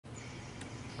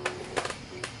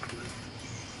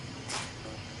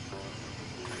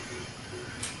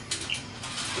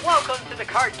a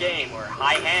card game where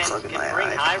high hands can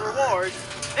bring high rewards.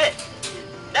 This is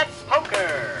Net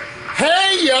Poker.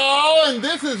 Hey y'all, and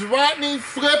this is Rodney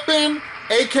Flippin,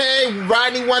 aka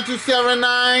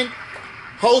Rodney1279,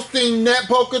 hosting Net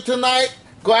Poker tonight.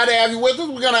 Glad to have you with us.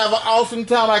 We're gonna have an awesome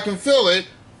time. I can feel it.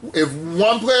 If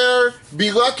one player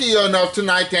be lucky enough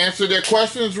tonight to answer their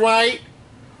questions right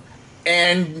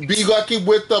and be lucky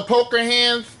with the poker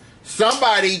hands,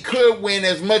 somebody could win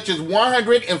as much as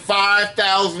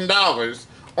 $105,000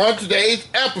 on today's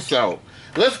episode.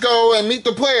 Let's go and meet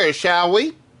the players, shall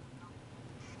we?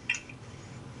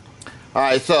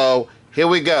 Alright, so here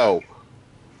we go.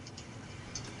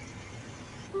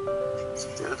 Let's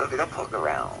do a little poker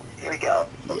round. Here we go.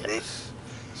 Yes.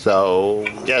 So,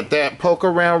 got that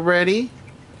poker round ready.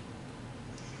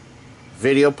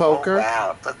 Video poker. Oh,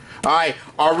 wow. Alright,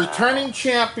 our returning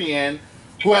champion,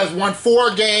 who has won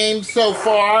 4 games so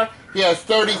far, he has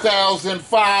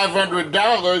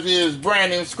 $30,500, is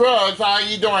Brandon Scruggs. How are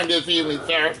you doing this evening,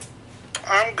 sir?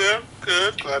 I'm good,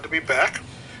 glad to be back.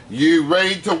 You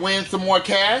ready to win some more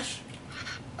cash?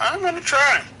 I'm gonna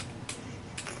try.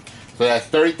 So that's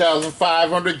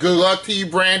 $30,500. Good luck to you,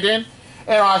 Brandon.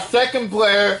 And our second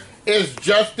player is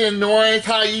Justin Norris.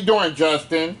 How you doing,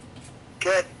 Justin?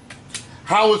 Good.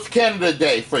 How was Canada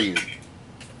Day for you?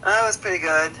 That was pretty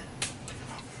good.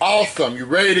 Awesome. You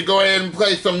ready to go ahead and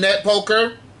play some net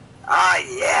poker?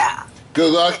 Yeah.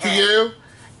 Good luck to you.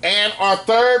 And our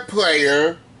third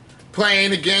player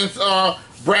playing against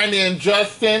Brandon and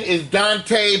Justin is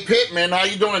Dontae Pittman. How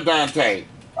you doing, Dontae?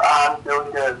 I'm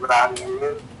doing good. What about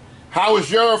you? How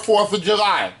was your 4th of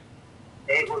July?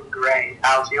 It was great.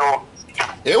 How's yours?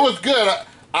 It was good.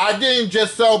 I didn't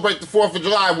just celebrate the 4th of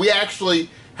July. We actually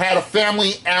had a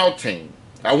family outing.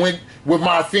 I went with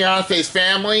my fiance's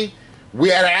family. We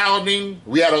had an outing.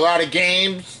 We had a lot of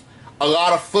games, a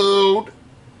lot of food,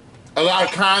 a lot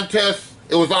of contests.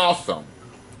 It was awesome.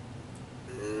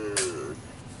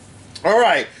 All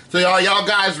right. So y'all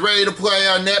guys ready to play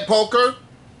net poker?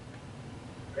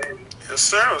 Yes,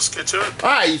 sir. Let's get to it. All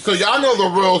right. So y'all know the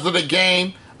rules of the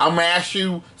game. I'm going to ask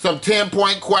you some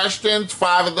 10-point questions,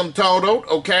 5 of them totaled,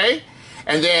 okay?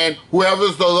 And then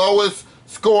whoever's the lowest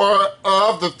score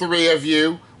of the 3 of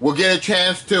you will get a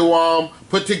chance to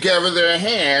put together their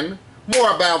hand.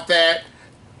 More about that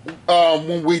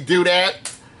when we do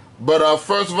that. But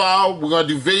first of all, we're going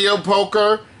to do video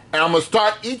poker. And I'm going to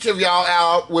start each of y'all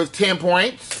out with 10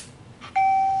 points.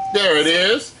 There it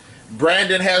is.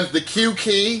 Brandon has the Q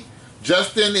key.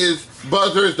 Justin's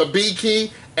buzzer is the B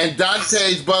key. And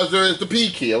Dontae's buzzer is the P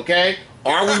key, okay?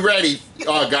 Are we ready,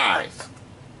 guys?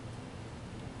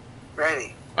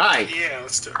 Ready. All right. Yeah,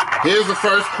 let's do it. Here's the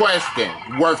first question,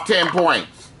 worth 10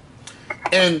 points.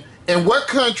 In what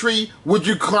country would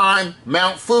you climb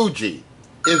Mount Fuji?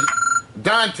 Is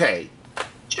Dontae?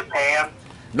 Japan.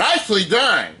 Nicely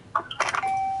done.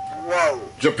 Whoa.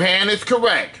 Japan is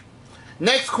correct.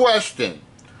 Next question.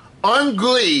 On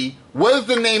Glee, what is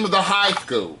the name of the high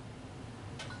school?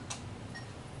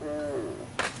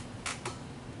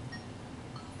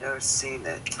 Never seen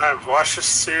it. I've watched this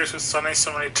series with Sonny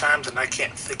so many times and I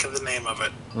can't think of the name of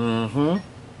it. Mm-hmm.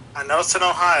 I know it's in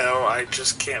Ohio, I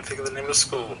just can't think of the name of the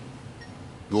school.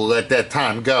 We'll let that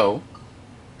time go.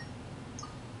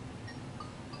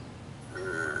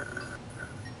 I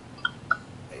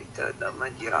don't know my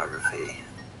geography.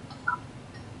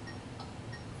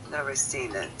 Never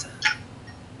seen it.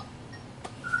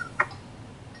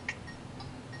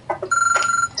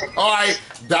 All right,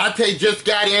 Dontae just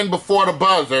got in before the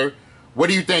buzzer. What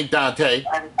do you think, Dontae?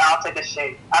 I'll take a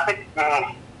shot. I'll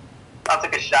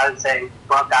take a shot and say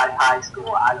Buckeye High School.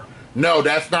 I don't. No,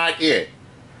 that's not it.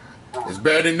 It's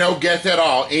better than no guess at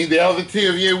all. Any of the other 2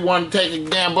 of you want to take a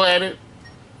gamble at it?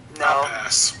 No.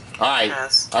 Pass. All right,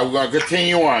 Yes. I'm going to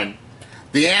continue on.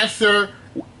 The answer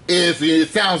is, it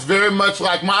sounds very much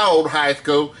like my old high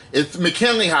school. It's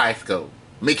McKinley High School.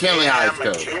 McKinley High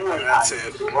School. McKinley, that's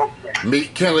it. Okay.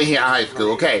 McKinley High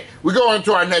School. Okay, we go on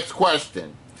to our next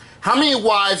question. How many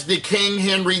wives did King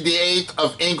Henry VIII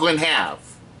of England have?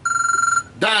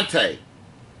 Dontae.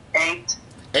 8.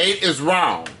 8 is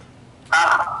wrong.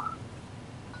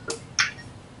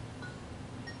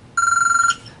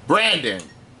 Brandon.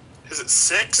 Is it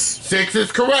 6? 6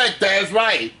 is correct. That is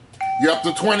right. You're up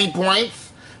to 20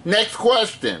 points. Next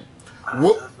question.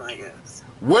 That's my guess.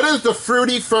 What is the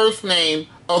fruity first name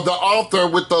of the author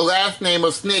with the last name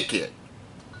of Snicket?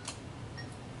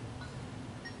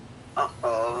 I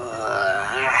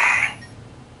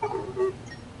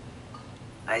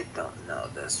don't know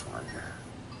this one.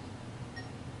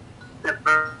 The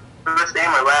first name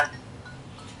or last?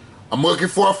 I'm looking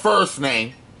for a first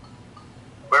name.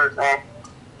 First name.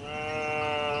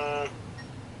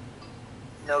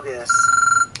 No guess.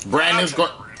 Brandon's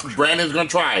gonna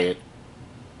try it.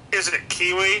 Is it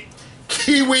kiwi?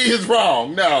 Kiwi is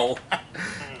wrong. No.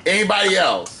 Anybody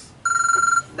else?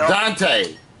 No.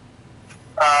 Dontae.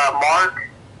 Mark.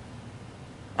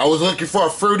 I was looking for a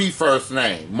fruity first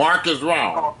name. Mark is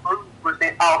wrong.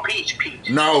 Peach.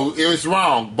 No, it was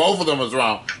wrong. Both of them was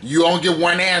wrong. You only get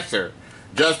one answer.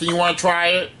 Justin, you want to try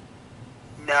it?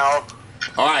 No.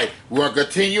 All right, we're going to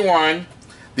continue on.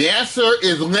 The answer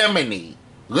is lemony.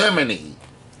 Lemony.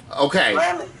 Okay.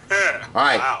 Lemon. Yeah. All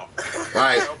right. Wow. All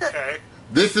right. Okay.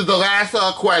 This is the last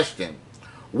question.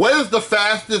 What is the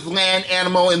fastest land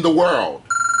animal in the world?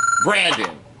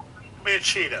 Brandon. Be a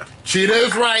cheetah. Cheetah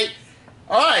is right.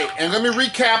 All right, and let me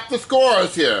recap the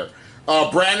scores here.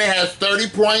 Brandon has 30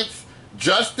 points,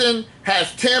 Justin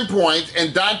has 10 points,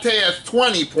 and Dontae has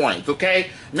 20 points, okay?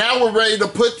 Now we're ready to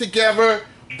put together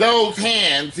those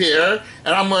hands here,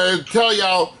 and I'm going to tell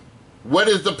y'all what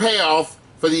is the payoff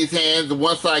for these hands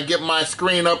once I get my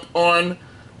screen up on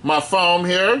my phone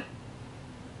here.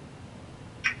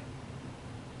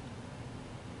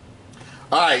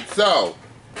 All right, so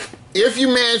if you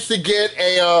manage to get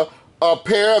a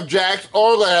pair of jacks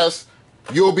or less,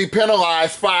 you'll be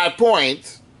penalized 5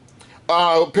 points.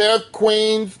 A pair of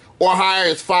queens or higher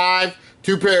is 5,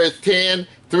 2 pairs is 10,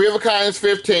 3 of a kind is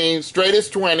 15, straight is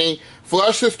 20,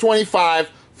 flush is 25,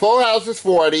 full house is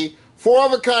 40, 4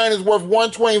 of a kind is worth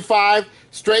 125,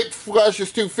 straight flush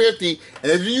is 250,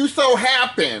 and if you so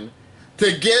happen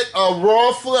to get a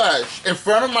royal flush in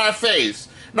front of my face,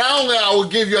 not only I will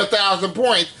give you 1,000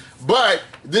 points, but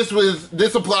this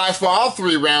applies for all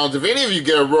 3 rounds. If any of you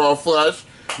get a royal flush,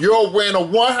 you'll win a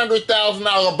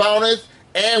 $100,000 bonus,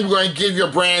 and we're going to give you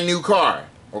a brand new car.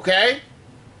 Okay?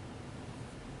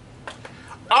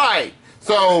 All right.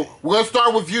 So we're going to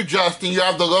start with you, Justin. You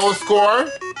have the lowest score.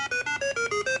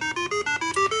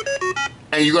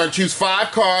 And you're going to choose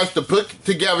 5 cards to put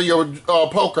together your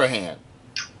poker hand.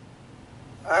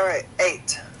 All right,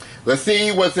 8. Let's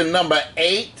see what's in number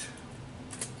 8.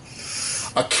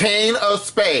 A cane of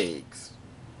spades.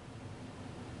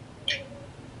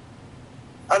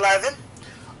 11.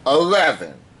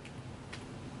 11.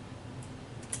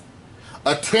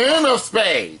 A 10 of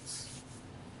spades.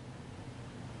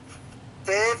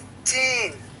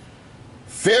 15.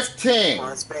 15. Come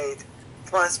on, spade.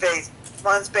 Come on, spade.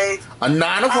 Come on, spade. A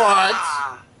 9 of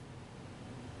hearts.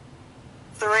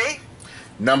 3.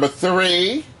 Number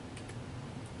 3.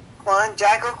 Come on,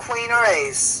 jack or queen or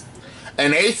ace.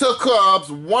 An ace of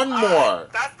clubs. One more.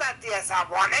 That's not the ace I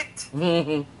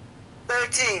wanted.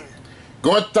 13.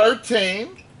 Going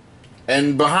 13.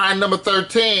 And behind number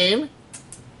 13,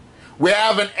 we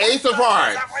have an ace of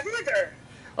hearts. That one either.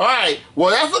 All right. Well,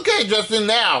 that's okay, Justin.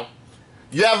 Now,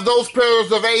 you have those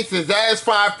pairs of aces. That is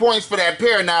 5 points for that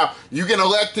pair. Now, you can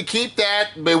elect to keep that,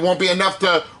 but it won't be enough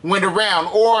to win the round.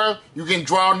 Or you can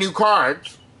draw new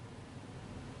cards.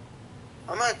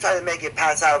 I'm going to try to make it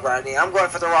pass out, Rodney. I'm going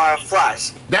for the royal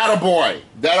flush. That a boy.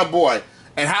 That a boy.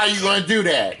 And how are you going to do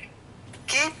that?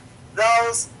 Keep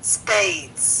those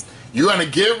spades. You're going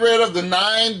to get rid of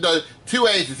the 2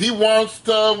 aces. He wants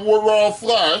to roll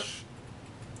flush.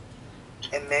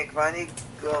 And make Rodney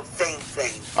go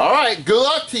faint. All right. Good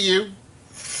luck to you.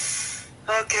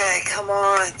 Okay, come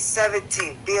on.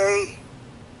 17. Be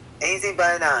anything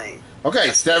but a 9.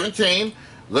 Okay, 17.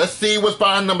 Let's see what's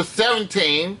behind number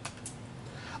 17.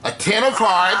 A 10 of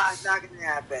hearts. It's not going to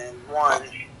happen.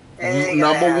 1.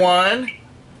 Number 1.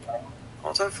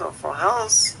 Also for full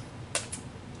house.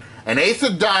 An ace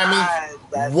of diamonds.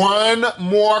 One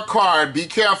more card. Be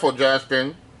careful,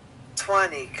 Justin.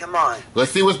 20. Come on.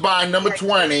 Let's see what's behind number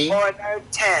 20. King or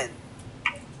 10.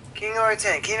 King or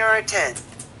 10. King or 10.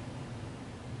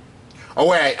 Oh,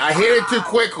 wait. I hit it too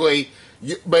quickly.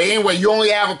 But anyway, you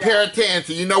only have a pair of 10s,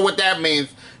 so you know what that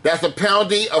means. That's a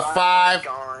penalty of 5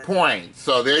 points.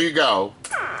 So there you go.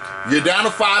 You're down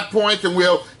to 5 points, and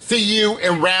we'll see you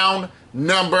in round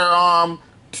number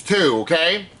 2,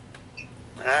 okay?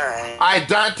 Alright. Alright,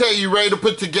 Dontae, you ready to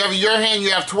put together your hand? You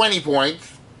have 20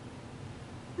 points.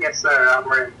 Yes, sir. I'm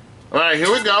ready. Alright,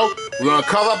 here we go. We're going to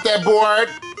cover up that board.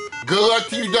 Good luck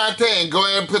to you, Dontae, and go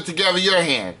ahead and put together your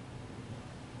hand.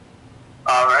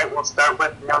 Alright, we'll start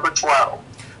with number 12.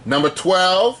 Number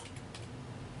 12.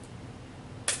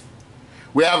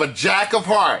 We have a jack of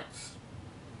hearts.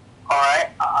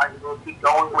 Alright, I'm going to keep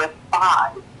going with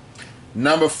 5.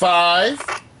 Number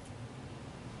 5.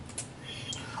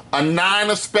 A 9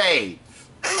 of spades.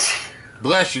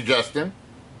 Bless you, Justin.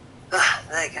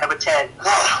 Thank you. Number 10.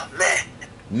 Oh, man.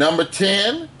 Number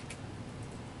 10.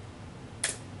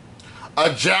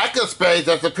 A jack of spades.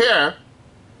 That's a pair.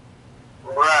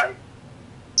 Right.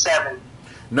 7.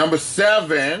 Number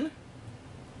 7.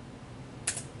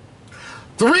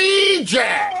 3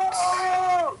 jacks.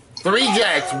 Oh, 3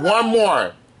 jacks. One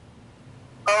more.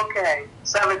 okay,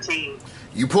 17.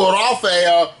 You pulled off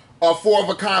a 4 of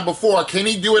a kind before. Can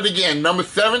he do it again? Number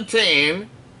 17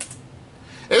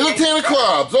 is a 10 of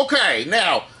clubs. Okay,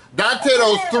 now, Dontae,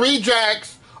 those 3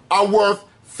 jacks are worth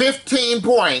 15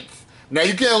 points. Now,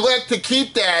 you can elect to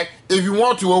keep that if you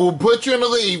want to. It will put you in the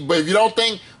lead, but if you don't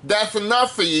think that's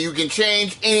enough for you, you can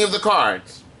change any of the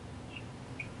cards.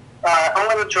 I'm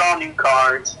going to draw new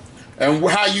cards. And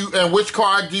which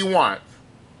card do you want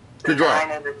to The draw?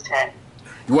 9 and the 10.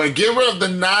 You want to get rid of the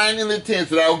 9 and the 10,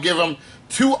 so that will give them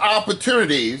 2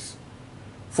 opportunities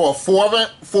for a 4 of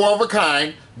a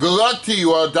kind. Good luck to you,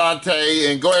 Dontae,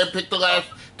 and go ahead and pick the last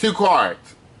 2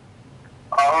 cards.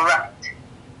 All right.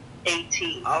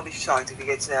 18. I'll be shocked if he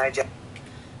gets an eye jack.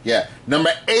 Yeah,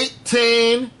 number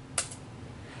 18,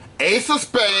 Ace of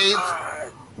Spades,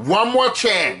 one more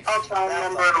chance. I'll try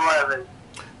number 11.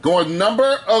 Going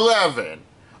number 11,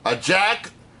 a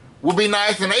jack would be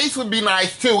nice, an ace would be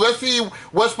nice too. Let's see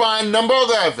what's behind number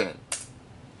 11.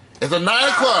 It's a 9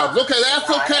 of clubs. Okay, that's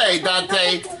okay,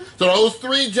 Dontae. So those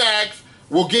 3 jacks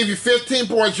will give you 15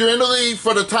 points. You're in the lead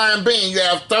for the time being. You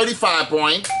have 35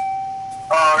 points.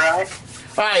 All right.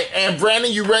 All right, and Brandon,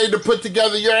 you ready to put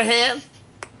together your hand?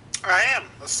 I am.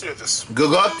 Let's do this. Good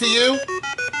luck to you.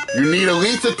 You need at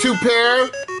least a 2 pair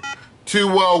to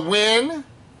win.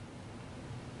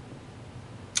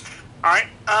 All right.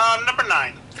 Number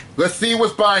 9. Let's see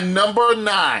what's by number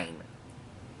 9.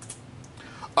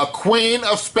 A Queen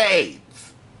of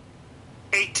Spades.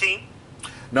 18.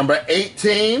 Number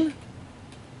 18.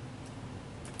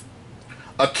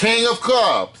 A King of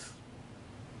Clubs.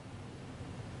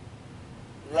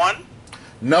 1.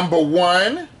 Number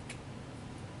 1.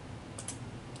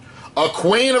 A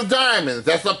Queen of Diamonds.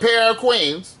 That's a pair of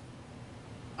queens.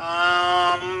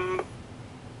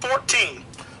 14.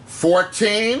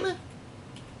 14.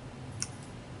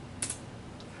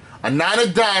 A 9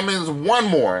 of Diamonds. One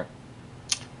more.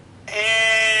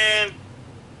 And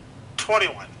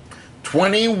 21.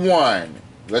 21.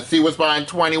 Let's see what's behind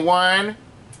 21.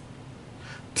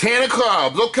 10 of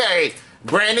clubs. Okay,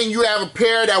 Brandon, you have a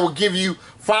pair that will give you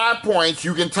 5 points.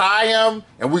 You can tie him,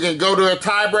 and we can go to a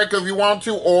tiebreaker if you want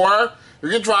to, or you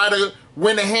can try to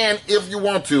win the hand if you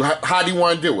want to. How do you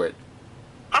want to do it?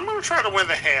 I'm going to try to win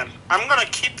the hand. I'm going to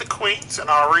keep the queens, and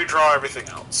I'll redraw everything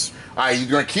else. All right, you're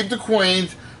going to keep the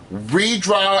queens,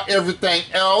 redraw everything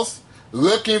else,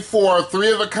 looking for a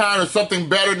 3 of a kind or something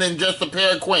better than just a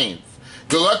pair of queens.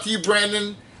 Good luck to you,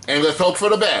 Brandon, and let's hope for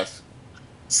the best.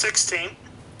 16.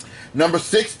 Number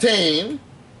 16,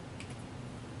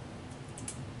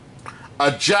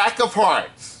 a Jack of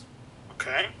Hearts.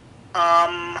 Okay.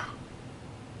 5.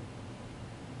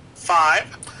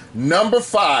 Number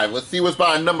 5, let's see what's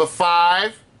behind number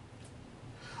 5.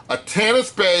 A 10 of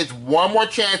Spades, one more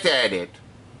chance at it.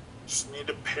 Just need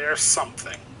to pair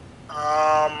something.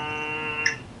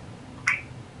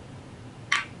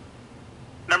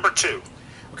 Number 2.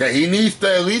 Okay, he needs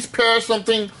to at least pair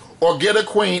something or get a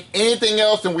queen. Anything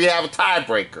else, and we have a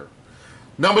tiebreaker.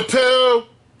 Number 2.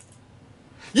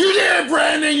 You did it,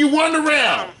 Brandon. You won the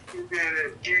round. You did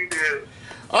it. You did it.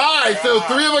 All right, so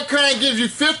 3 of a kind gives you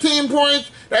 15 points.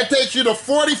 That takes you to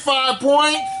 45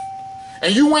 points.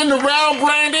 And you win the round,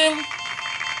 Brandon.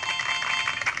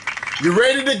 You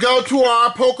ready to go to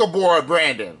our poker board,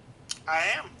 Brandon? I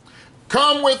am.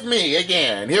 Come with me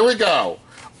again. Here we go.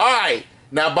 All right.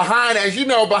 Now, behind, as you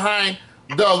know, behind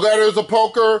the letters of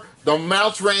poker, the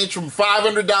amounts range from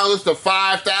 $500 to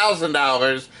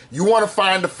 $5,000. You want to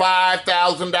find the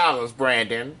 $5,000,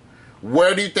 Brandon.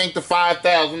 Where do you think the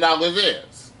 $5,000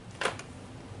 is?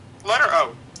 Letter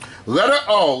O. Letter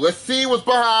O. Let's see what's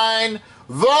behind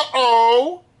the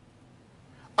O.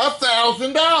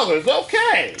 $1,000.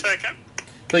 Okay. Take it.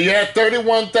 So you had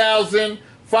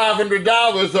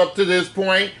 $31,500 up to this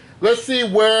point. Let's see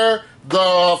where the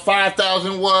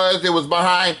 $5,000 was. It was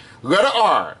behind letter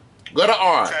R. Letter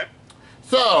R. Okay.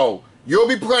 So you'll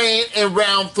be playing in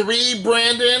round 3,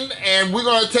 Brandon, and we're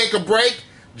going to take a break.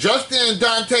 Justin and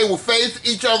Dontae will face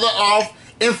each other off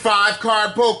in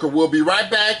 5-card poker. We'll be right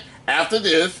back after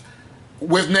this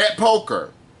with Net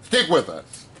Poker. Stick with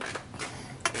us.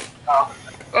 Oh.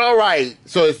 All right,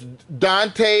 so it's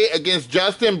Dontae against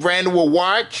Justin. Brandon will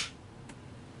watch.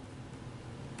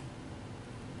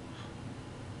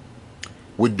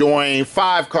 We're doing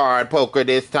 5-card poker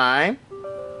this time.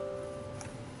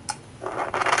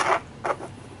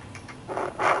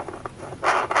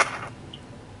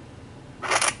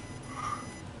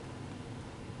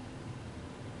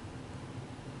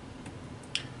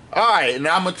 All right,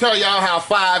 now I'm going to tell y'all how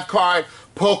 5-card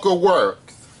poker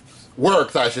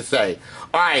works, I should say.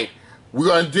 All right, we're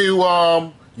going to do,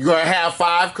 you're going to have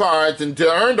 5 cards, and to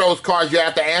earn those cards, you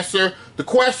have to answer the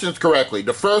questions correctly.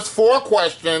 The first 4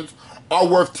 questions are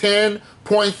worth 10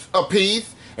 points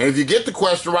apiece, and if you get the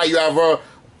question right, you have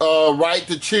a right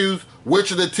to choose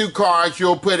which of the 2 cards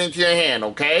you'll put into your hand,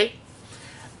 okay?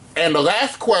 And the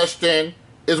last question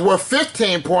is worth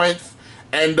 15 points,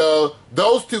 and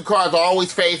those 2 cards are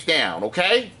always face down,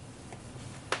 okay?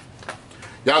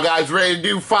 Y'all guys ready to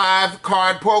do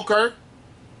 5-card poker?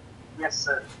 Yes,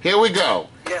 sir. Here we go.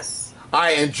 Yes. All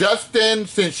right, and Justin,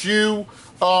 since you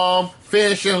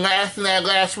finishing last in that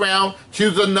last round,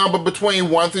 choose a number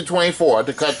between 1 through 24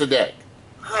 to cut the deck.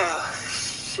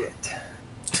 Shit.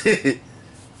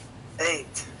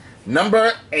 8.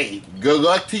 Number 8. Good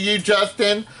luck to you,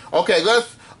 Justin. Okay,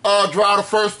 let's draw the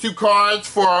first 2 cards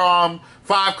for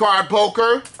 5-card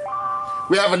poker.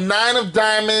 We have a 9 of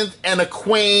diamonds and a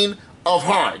queen of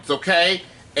hearts, okay?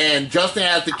 And Justin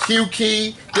has the Q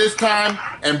key this time,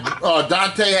 and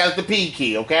Dontae has the P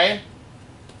key, okay?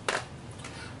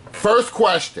 First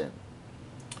question.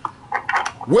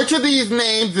 Which of these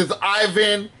names is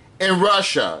Ivan in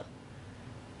Russia?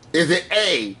 Is it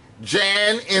A,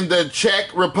 Jan in the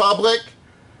Czech Republic?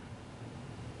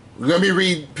 Let me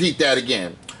repeat that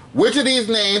again. Which of these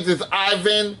names is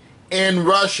Ivan in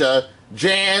Russia,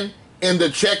 Jan in the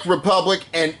Czech Republic,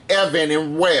 and Evan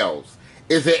in Wales?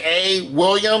 Is it A,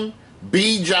 William,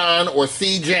 B, John, or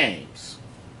C, James?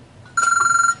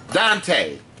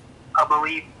 Dontae. I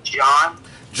believe John.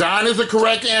 John is the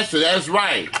correct answer. That's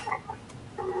right.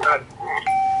 Good.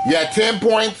 You have 10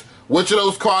 points. Which of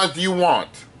those cards do you want?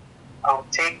 I'll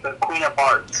take the Queen of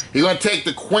Hearts. You're going to take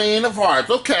the Queen of Hearts.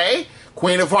 Okay.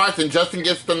 Queen of Hearts, and Justin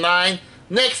gets the 9.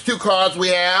 Next 2 cards we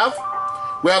have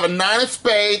a 9 of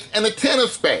spades and a 10 of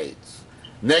spades.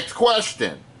 Next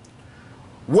question.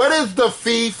 What is the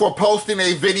fee for posting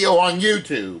a video on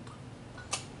YouTube?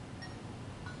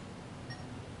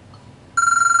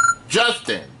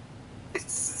 Justin.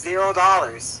 It's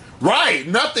 $0. Right.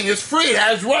 Nothing is free.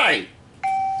 That's right.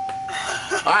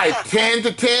 All right. 10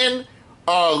 to 10.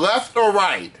 Left or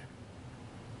right?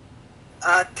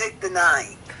 Take the 9.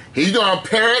 He's going to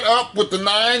pair it up with the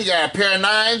 9. You got a pair of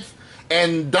 9s.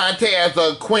 And Dontae has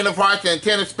a Queen of Hearts and a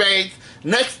 10 of spades.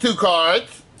 Next 2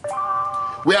 cards.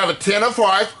 We have a 10 of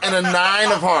hearts and a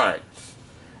 9 of hearts.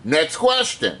 Next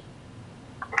question.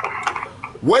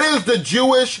 What is the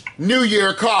Jewish New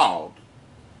Year called?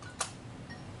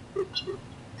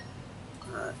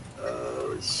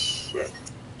 Oh, shit.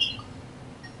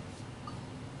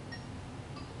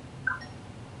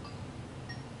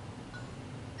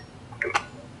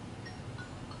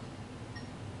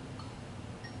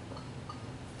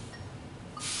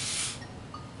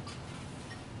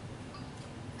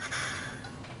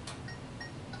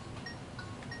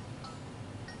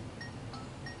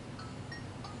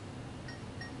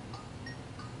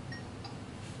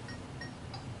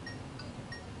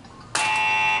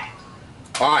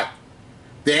 All right.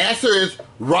 The answer is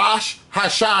Rosh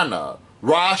Hashanah.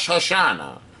 Rosh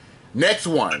Hashanah. Next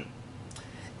one.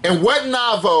 In what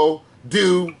novel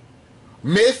do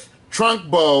Miss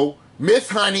Trunkbow, Miss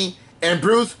Honey, and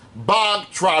Bruce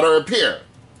Bogtrotter appear?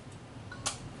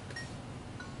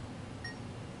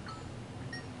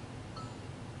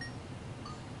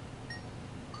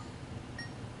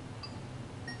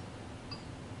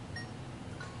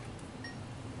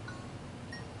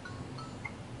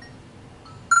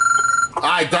 All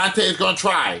right, Dontae is going to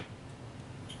try.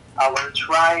 I will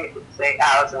try say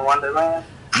Alice in Wonderland.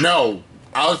 No,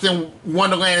 Alice in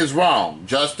Wonderland is wrong.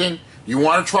 Justin, you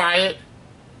want to try it?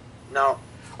 No.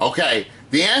 Okay,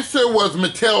 the answer was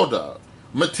Matilda.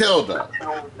 Matilda.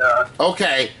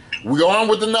 Okay, we go on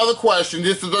with another question.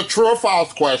 This is a true or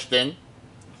false question.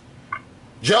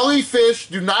 Jellyfish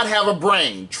do not have a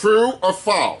brain. True or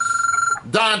false?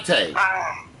 Dontae.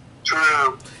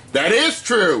 True. That is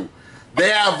true. They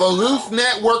have a loose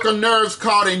network of nerves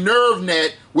called a nerve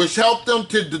net, which help them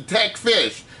to detect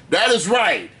fish. That is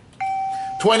right.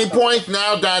 20 points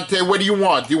now, Dontae. What do you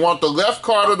want? Do you want the left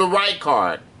card or the right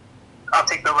card? I'll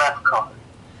take the left card.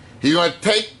 He's going to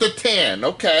take the 10.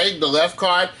 Okay, the left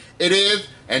card it is.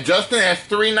 And Justin has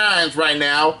 3 9s right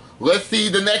now. Let's see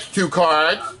the next 2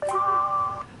 cards.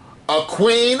 A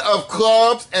queen of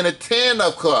clubs and a 10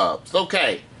 of clubs.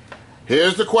 Okay,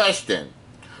 here's the question.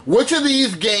 Which of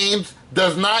these games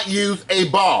does not use a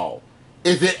ball?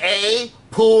 Is it A,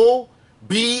 pool,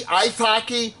 B, ice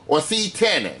hockey, or C,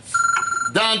 tennis?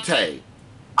 Dontae.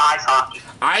 Ice hockey.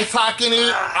 Ice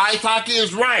hockey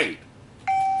is right.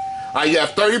 You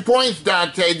have 30 points,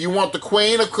 Dontae. Do you want the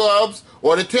queen of clubs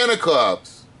or the 10 of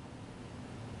clubs?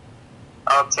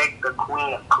 I'll take the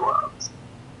Queen of Clubs.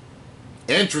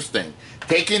 Interesting.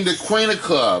 Taking the queen of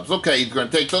clubs. Okay, he's going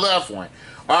to take the left one.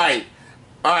 All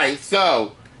right,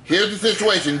 so here's the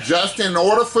situation. Justin, in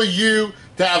order for you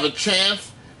to have a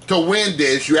chance to win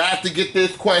this, you have to get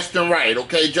this question right.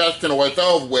 Okay, Justin, or it's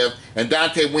over with, and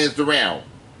Dontae wins the round.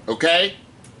 Okay?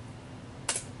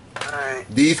 Alright.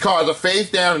 These cards are face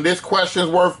down, and this question is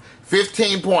worth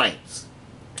 15 points.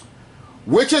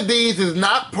 Which of these is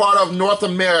not part of North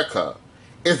America?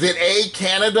 Is it A,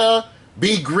 Canada,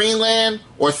 B, Greenland,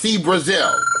 or C,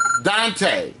 Brazil?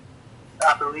 Dontae.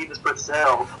 I believe it's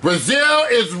Brazil. Brazil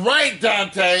is right,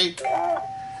 Dontae.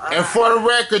 And for the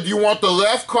record, do you want the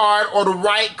left card or the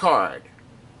right card?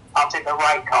 I'll take the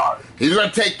right card. He's going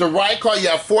to take the right card. You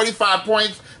have 45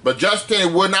 points, but Justin,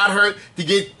 it would not hurt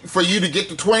for you to get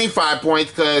the 25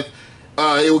 points because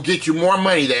it will get you more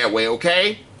money that way,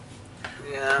 okay?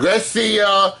 Yeah. Let's see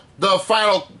the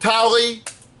final tally.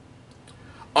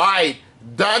 All right,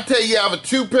 Dontae, you have a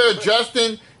 2-pair.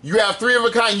 Justin, you have 3 of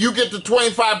a kind. You get the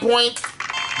 25 points.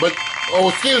 But, oh,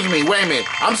 excuse me. Wait a minute.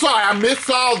 I'm sorry. I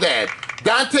missaw that.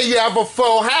 Dontae, you have a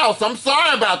full house. I'm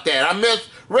sorry about that. I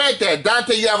misread that.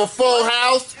 Dontae, you have a full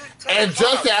house. And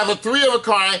Justin have a 3 of a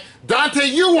kind.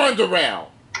 Dontae, you won the round.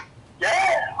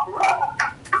 Yeah, all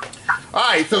right. All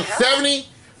right, so 70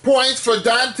 points for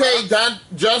Dontae.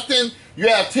 Justin, you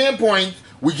have 10 points.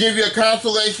 We give you a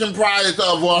consolation prize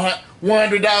of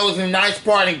 $100 in nice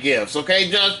parting gifts. Okay,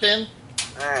 Justin?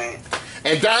 Alright.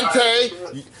 And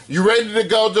Dontae, you ready to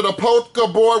go to the poker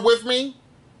board with me?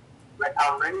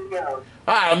 I'm ready to go.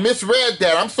 All right, I misread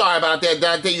that. I'm sorry about that,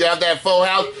 Dontae. You have that full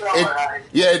house.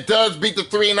 Yeah, it does beat the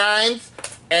 3 nines.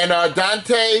 And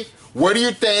Dontae, where do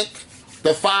you think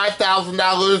the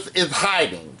 $5,000 is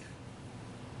hiding?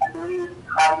 I believe it's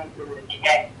hiding in the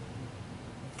K.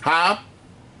 Huh?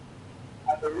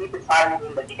 I believe it's hiding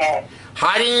in the K.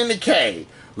 Hiding in the K.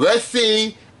 Let's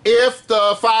see if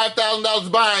the $5,000 is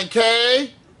behind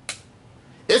K.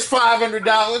 It's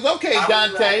 $500. Okay,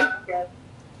 Dontae.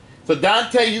 So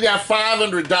Dontae, you got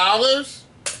 $500.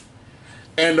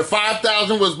 And the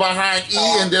 $5,000 was behind E,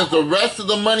 and there's the rest of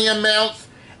the money amounts.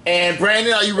 And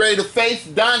Brandon, are you ready to face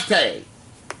Dontae?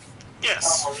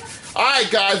 Yes. All right,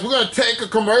 guys, we're going to take a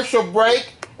commercial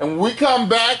break. And when we come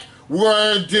back, we're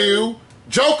going to do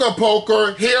Joker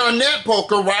Poker here on Net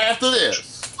Poker right after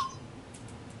this.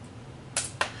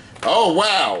 Oh,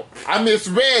 wow. I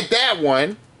misread that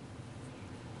one.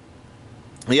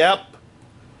 Yep.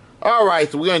 All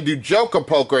right, so we're going to do Joker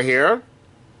Poker here.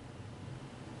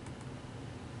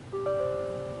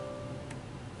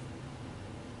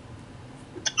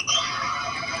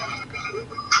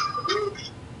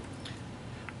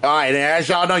 All right, and as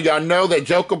y'all know that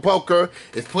Joker Poker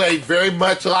is played very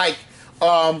much like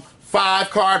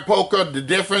 5-card poker. The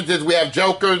difference is we have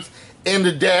jokers in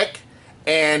the deck,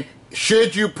 and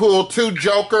should you pull 2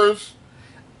 jokers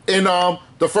in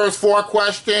the first 4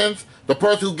 questions, the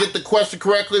person who gets the question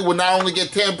correctly will not only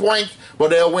get 10 points, but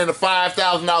they'll win a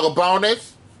 $5,000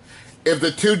 bonus. If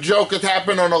the 2 jokers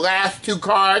happen on the last 2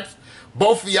 cards,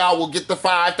 both of y'all will get the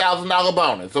 $5,000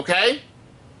 bonus, okay?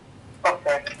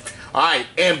 Okay. All right,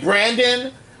 and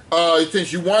Brandon,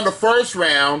 since you won the first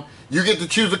round, you get to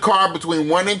choose a card between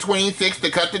 1 and 26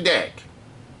 to cut the deck.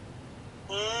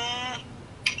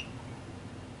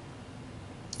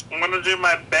 I'm going to do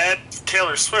my bad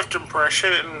Taylor Swift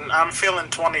impression, and I'm feeling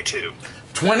 22.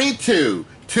 22,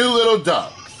 2 little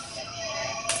ducks.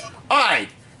 All right,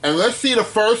 and let's see the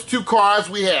first 2 cards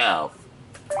we have.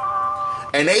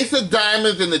 An ace of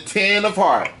diamonds and the 10 of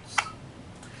hearts.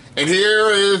 And here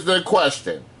is the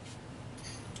question.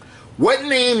 What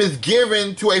name is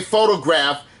given to a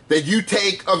photograph that you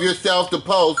take of yourself to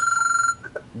post?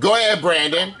 Go ahead,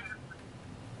 Brandon.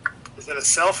 Is it a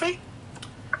selfie?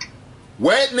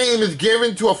 What name is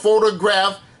given to a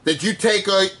photograph that you take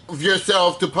of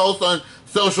yourself to post on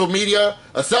social media?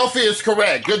 A selfie is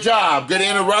correct. Good job. Good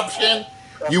interruption.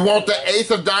 You want the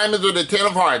ace of diamonds or the 10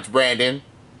 of hearts, Brandon?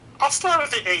 I'll start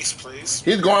with the ace, please.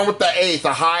 He's going with the ace,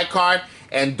 a high card,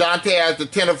 and Dontae has the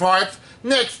 10 of hearts.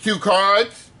 Next 2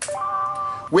 cards,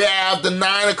 we have the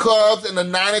 9 of clubs and the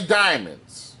 9 of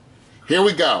diamonds. Here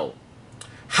we go.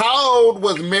 How old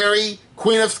was Mary,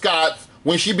 Queen of Scots,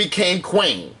 when she became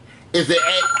queen? Is it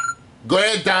A? Go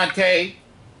ahead, Dontae.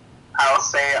 I'll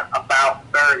say about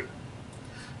 30.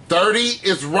 30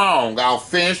 is wrong. I'll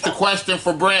finish the question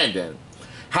for Brandon.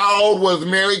 How old was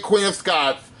Mary, Queen of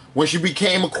Scots, when she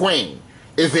became a queen?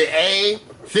 Is it A,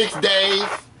 6 days,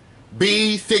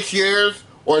 B, 6 years,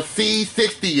 or C,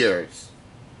 60 years?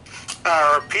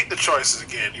 Repeat the choices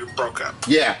again. You broke up.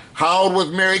 Yeah. How old was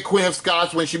Mary, Queen of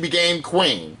Scots, when she became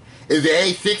queen? Is it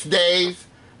A, 6 days,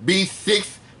 B,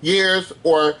 6 years,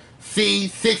 or C,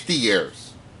 60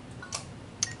 years?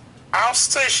 I'll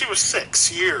say she was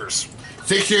 6 years.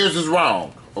 6 years is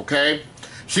wrong, okay?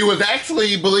 She was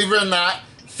actually, believe it or not,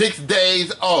 6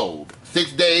 days old.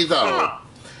 6 days old.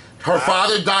 Her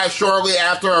father died shortly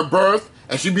after her birth,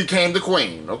 and she became the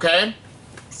queen, okay?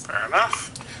 Fair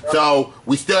enough. So,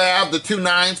 we still have the 2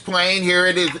 nines playing. Here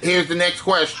it is. Here's the next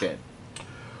question.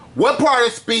 What part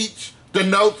of speech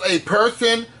denotes a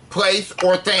person, place,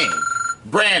 or thing?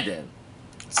 Brandon.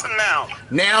 It's a noun.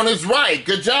 Noun is right.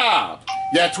 Good job.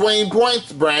 You got 20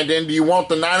 points, Brandon. Do you want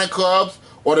the 9 of clubs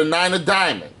or the 9 of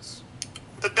diamonds?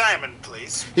 The diamond,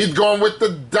 please. He's going with the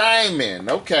diamond.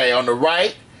 Okay, on the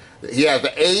right, he has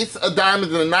the ace of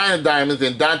diamonds and the 9 of diamonds,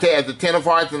 and Dontae has the 10 of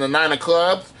hearts and the 9 of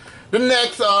clubs. The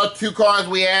next 2 cards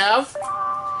we have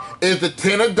is the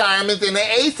 10 of diamonds and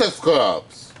the ace of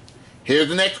clubs. Here's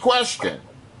the next question.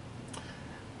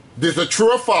 This is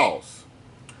true or false?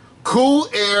 Cool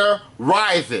air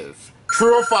rises.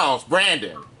 True or false,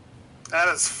 Brandon? That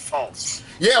is false.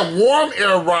 Yeah, warm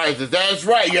air rises. That is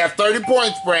right. You have 30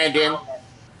 points, Brandon.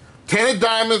 10 of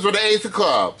diamonds or the ace of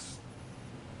clubs.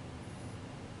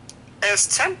 As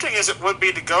tempting as it would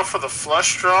be to go for the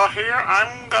flush draw here,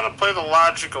 I'm going to play the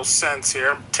logical sense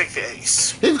here. Take the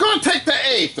ace. He's going to take the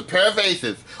ace, the pair of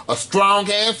aces. A strong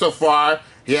hand so far.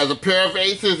 He has a pair of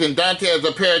aces and Dontae has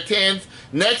a pair of tens.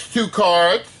 Next 2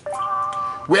 cards,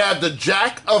 we have the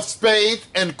jack of spades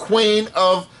and queen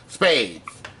of spades.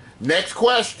 Next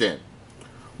question.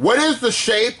 What is the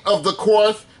shape of the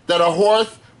course that a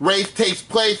horse race takes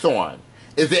place on?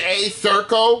 Is it A,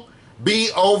 circle,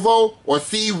 B, oval, or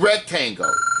C,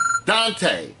 rectangle?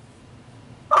 Dontae.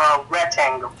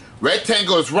 Rectangle.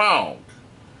 Rectangle is wrong.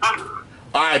 All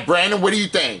right, Brandon, what do you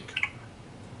think?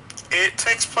 It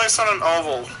takes place on an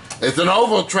oval. It's an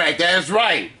oval track. That is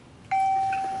right.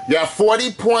 You have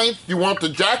 40 points. You want the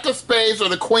jack of spades or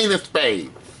the queen of spades?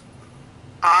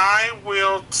 I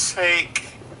will take...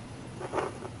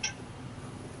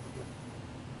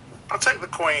 I'll take the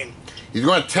queen. He's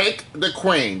going to take the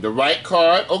queen, the right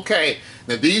card. Okay,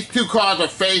 now these 2 cards are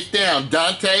face down.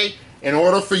 Dontae, in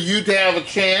order for you to have a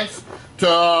chance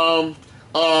to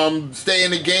stay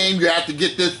in the game, you have to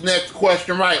get this next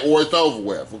question right or it's over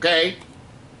with, okay?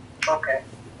 Okay.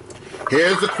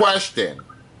 Here's the question.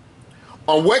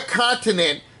 On what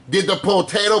continent did the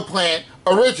potato plant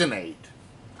originate?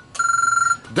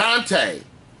 Dontae.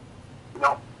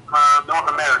 No. North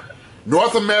America.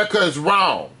 North America is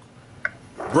wrong.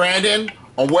 Brandon,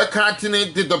 on what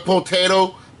continent did the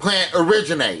potato plant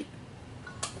originate?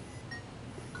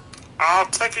 I'll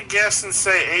take a guess and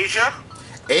say Asia.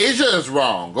 Asia is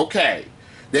wrong. Okay.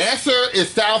 The answer is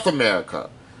South America.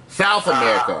 South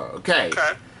America. Okay.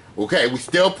 Okay, we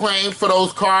still playing for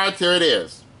those cards. Here it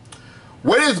is.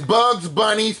 What is Bugs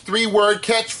Bunny's 3-word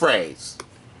catchphrase?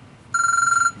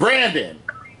 Brandon.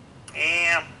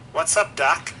 What's up,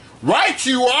 Doc? Right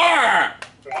you are!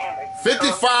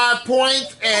 55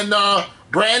 points, and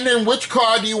Brandon, which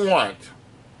card do you want?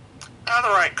 The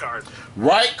right card.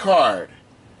 Right card.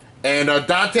 And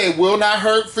Dontae will not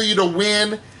hurt for you to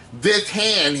win this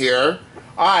hand here.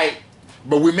 Alright,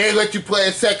 but we may let you play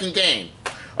a second game.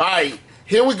 Alright,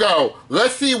 here we go.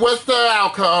 Let's see what's the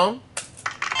outcome.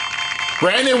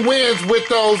 Brandon wins with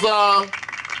those,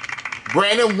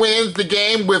 Brandon wins the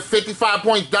game with 55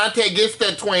 points. Dontae gets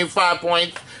that 25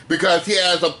 points because he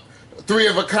has a 3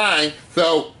 of a kind.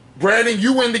 So, Brandon,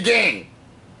 you win the game.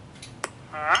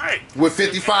 Alright. With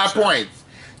 55 points.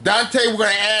 Dontae, we're going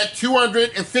to add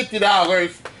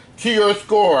 $250 to your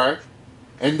score.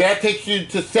 And that takes you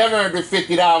to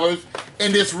 $750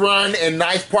 in this run and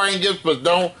nice parting gifts. But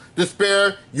don't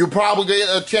despair. You'll probably get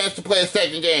a chance to play a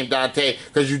second game, Dontae,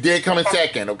 because you did come in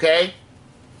second, okay?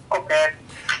 Okay.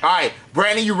 Alright,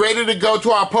 Brandon, you ready to go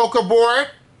to our poker board?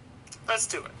 Let's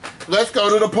do it. Let's go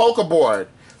to the poker board.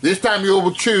 This time you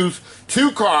will choose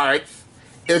 2 cards.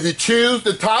 If you choose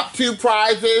the top 2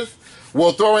 prizes,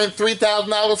 we'll throw in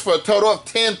 $3,000 for a total of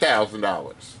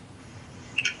 $10,000.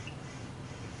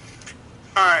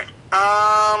 Alright,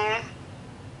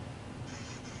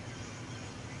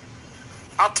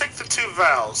 I'll take the 2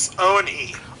 vowels, O and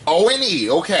E. O and E,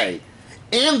 okay.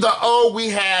 In the O we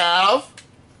have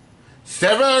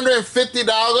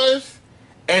 $750,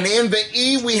 and in the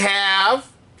E we have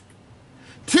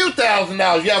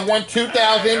 $2,000. You have won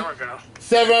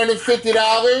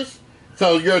 $2,750.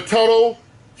 So your total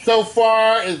so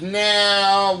far is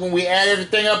now, when we add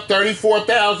everything up,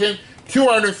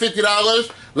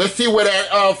 $34,250. Let's see what that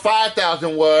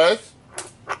 $5,000 was.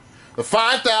 The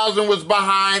 $5,000 was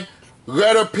behind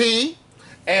letter P.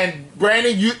 And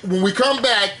Brandon, when we come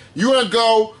back, you're gonna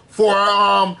go for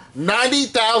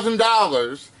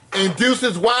 $90,000 in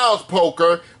Deuces Wilds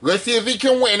poker. Let's see if he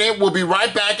can win it. We'll be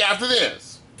right back after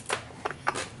this.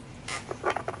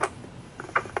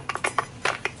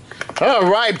 All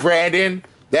right, Brandon.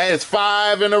 That is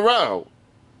 5 in a row.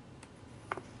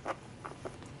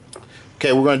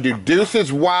 Okay, we're going to do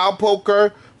Deuces Wild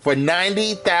Poker for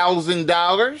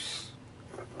 $90,000.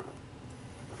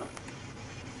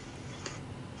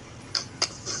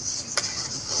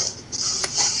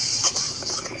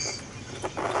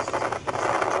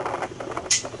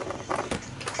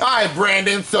 All right,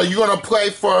 Brandon, so you're going to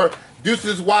play for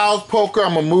Deuces Wild Poker.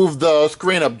 I'm going to move the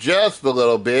screen up just a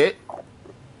little bit.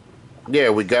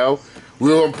 There we go. We're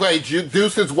going to play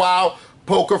Deuces Wild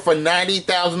Poker for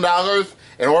 $90,000.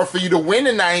 In order for you to win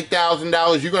the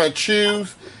 $90,000, you're going to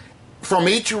choose from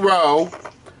each row,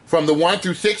 from the 1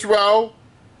 through 6 row,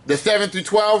 the 7 through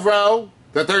 12 row,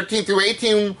 the 13 through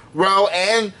 18 row,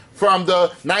 and from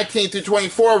the 19 through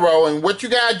 24 row. And what you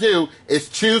got to do is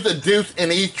choose a deuce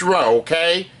in each row,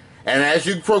 okay? And as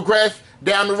you progress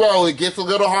down the row, it gets a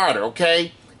little harder,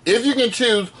 okay? If you can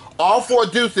choose all 4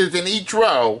 deuces in each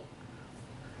row,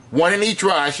 1 in each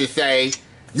row, I should say,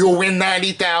 you'll win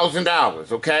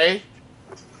 $90,000, okay?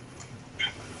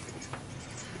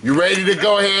 You ready to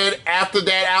go ahead after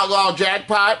that outlaw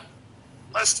jackpot?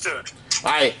 Let's do it.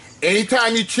 All right.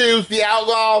 Anytime you choose the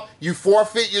outlaw, you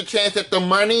forfeit your chance at the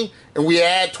money, and we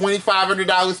add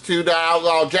 $2,500 to the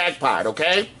outlaw jackpot,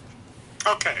 okay?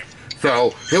 Okay.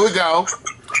 So, here we go.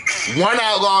 1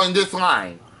 outlaw in this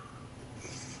line.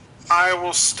 I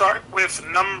will start with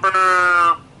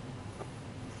number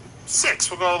 6.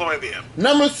 We'll go all the way to the end.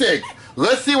 Number 6.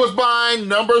 Let's see what's behind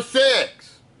number 6.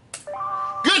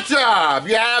 Good job.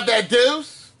 You have that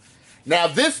deuce. Now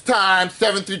this time,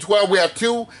 7 through 12, we have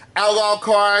 2 outlaw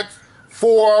cards,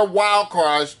 4 wild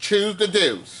cards. Choose the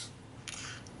deuce.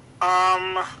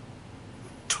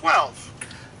 12.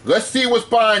 Let's see what's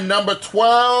behind number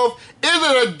 12. Is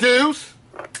it a deuce?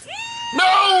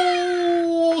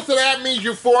 No! So that means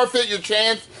you forfeit your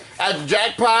chance at the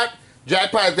jackpot.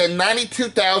 Jackpot is at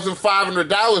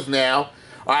 $92,500 now.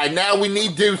 All right, now we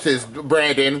need deuces,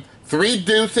 Brandon. 3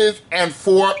 deuces and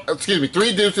 3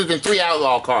 deuces and 3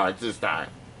 outlaw cards this time.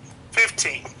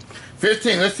 15.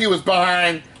 15. Let's see what's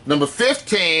behind number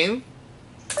 15.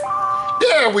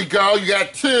 There we go. You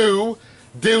got 2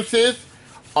 deuces.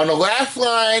 On the last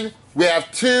line, we have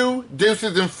 2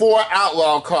 deuces and 4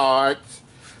 outlaw cards.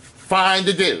 Find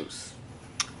the deuce.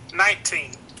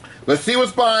 19. Let's see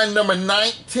what's behind number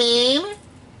 19.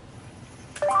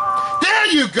 There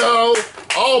you go.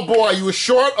 Oh boy, you were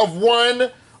short of 1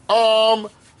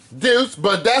 deuce,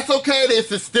 but that's okay. This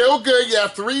is still good. You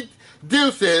have 3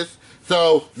 deuces,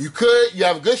 so you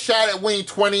have a good shot at winning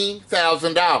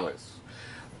 $20,000.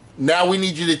 Now we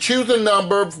need you to choose a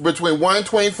number between 1 and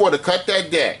 24 to cut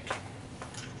that deck.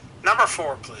 Number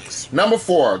 4, please. Number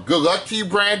 4. Good luck to you,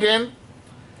 Brandon.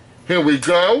 Here we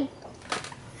go.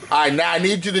 All right, now I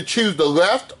need you to choose the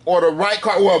left or the right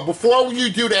card. Well, before you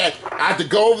do that, I have to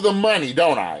go over the money,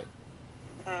 don't I?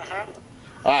 Mm-hmm.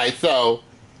 All right, so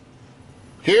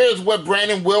here's what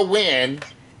Brandon will win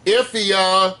if he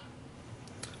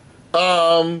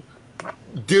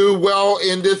do well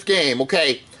in this game.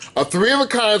 Okay, a 3 of a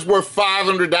kind is worth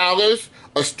 $500.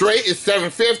 A straight is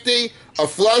 $750. A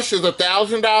flush is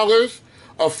 $1,000.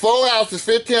 A full house is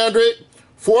 $1,500.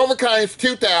 4 of a kind is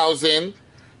 $2,000.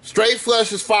 Straight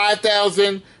flush is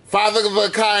 $5,000. 5 of a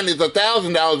kind is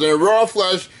 $1,000, and a royal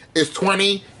flush is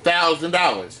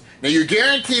 $20,000. Now you're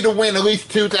guaranteed to win at least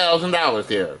 $2,000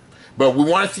 here. But we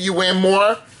want to see you win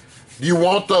more. Do you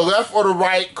want the left or the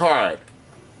right card?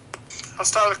 I'll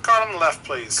start with the card on the left,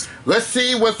 please. Let's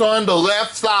see what's on the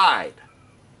left side.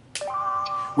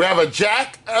 We have a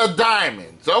jack of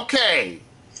diamonds. Okay.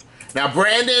 Now,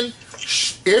 Brandon,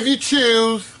 if you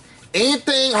choose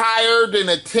anything higher than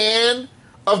a 10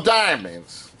 of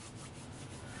diamonds,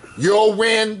 you'll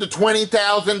win the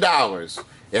 $20,000.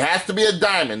 It has to be a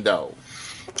diamond, though.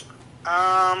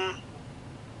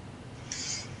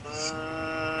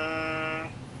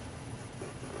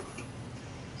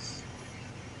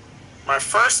 My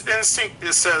first instinct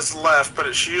says left, but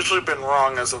it's usually been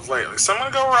wrong as of lately. So I'm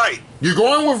going to go right. You're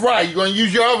going with right. You're going to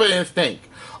use your other instinct.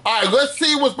 All right, let's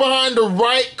see what's behind the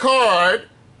right card.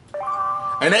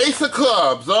 An ace of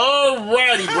clubs. All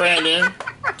righty, Brandon.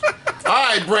 All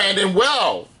right, Brandon.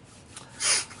 Well,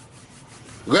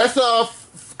 let's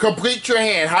complete your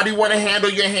hand. How do you want to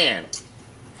handle your hand?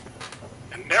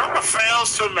 It never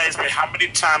fails to amaze me how many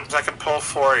times I can pull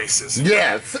 4 aces.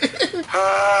 Yes.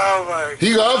 Oh, my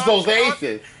He loves God. those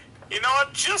aces. You know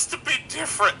what? Just to be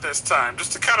different this time,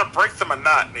 just to kind of break the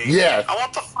monotony. Yes. I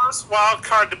want the first wild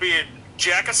card to be a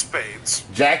jack of spades.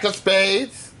 Jack of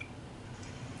spades.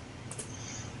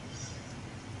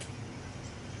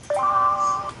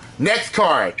 Next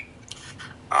card.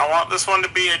 I want this one to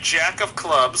be a jack of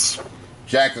clubs.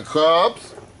 Jack of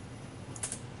clubs.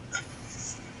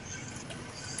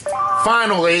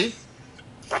 Finally,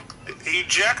 The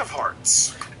Jack of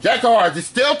Hearts. Jack of hearts is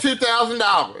still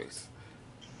 $2,000.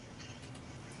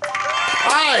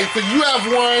 Alright, so you have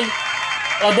won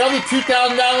another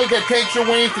 $2,000 that takes your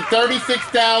winnings to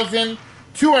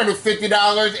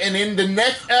 $36,250. And in the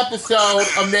next episode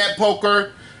of Net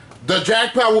Poker, the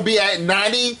jackpot will be at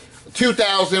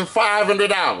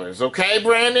 $92,500. Okay,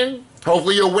 Brandon?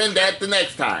 Hopefully you'll win that the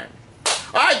next time.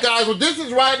 Alright guys, well this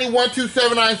is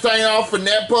Rodney1279 signing off for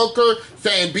Net Poker,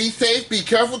 saying be safe, be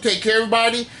careful, take care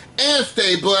everybody, and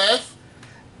stay blessed.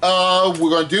 We're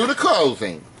going to do the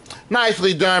closing.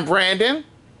 Nicely done, Brandon.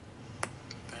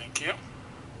 Thank you.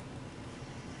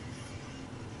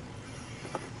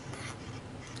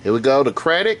 Here we go, the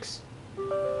credits.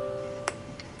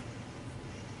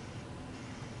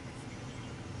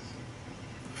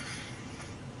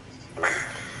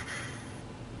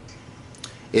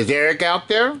 Is Eric out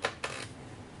there?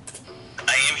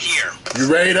 I am here. You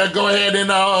ready to go ahead and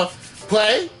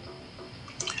play?